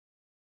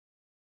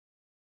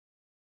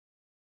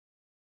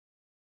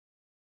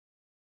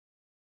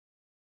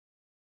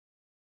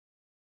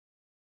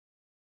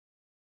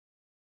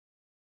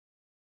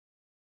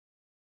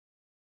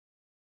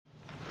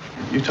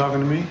You talking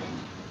to me?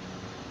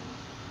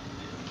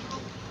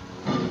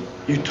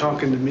 You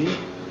talking to me?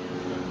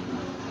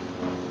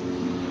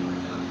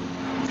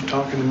 You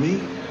talking to me?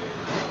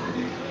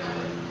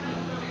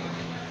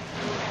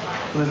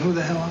 Well, then who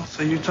the hell else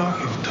are you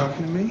talking? You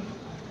talking to me?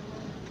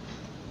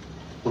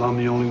 Well, I'm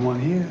the only one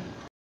here.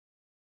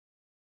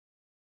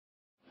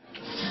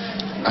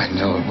 I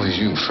know it was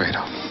you,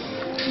 Fredo.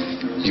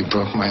 You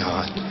broke my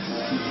heart.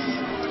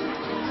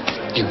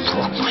 You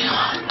broke my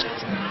heart.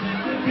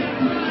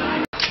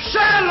 Say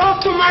hello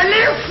to my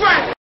little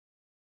friend!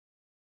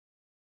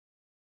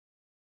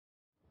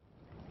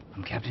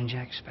 I'm Captain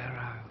Jack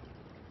Sparrow.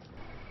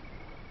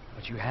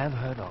 But you have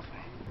heard of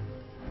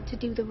me. To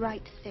do the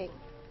right thing.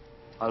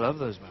 I love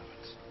those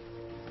moments.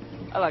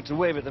 I like to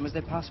wave at them as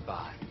they pass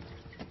by.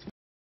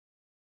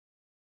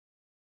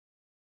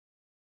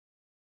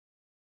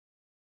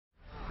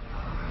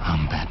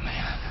 I'm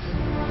Batman.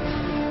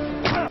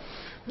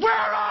 Where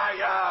are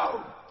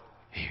you?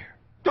 Here.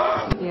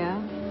 Yeah?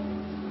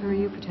 Who are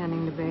you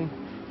pretending to be?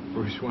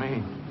 Bruce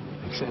Wayne,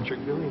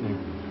 eccentric billionaire.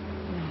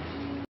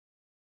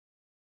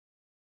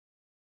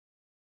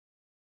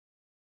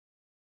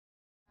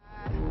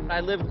 I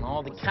live in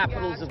all the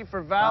capitals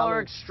for valor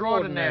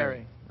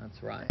extraordinary.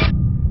 That's right.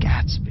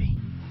 Gatsby.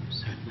 I'm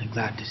certainly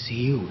glad to see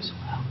you as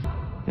well.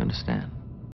 You understand?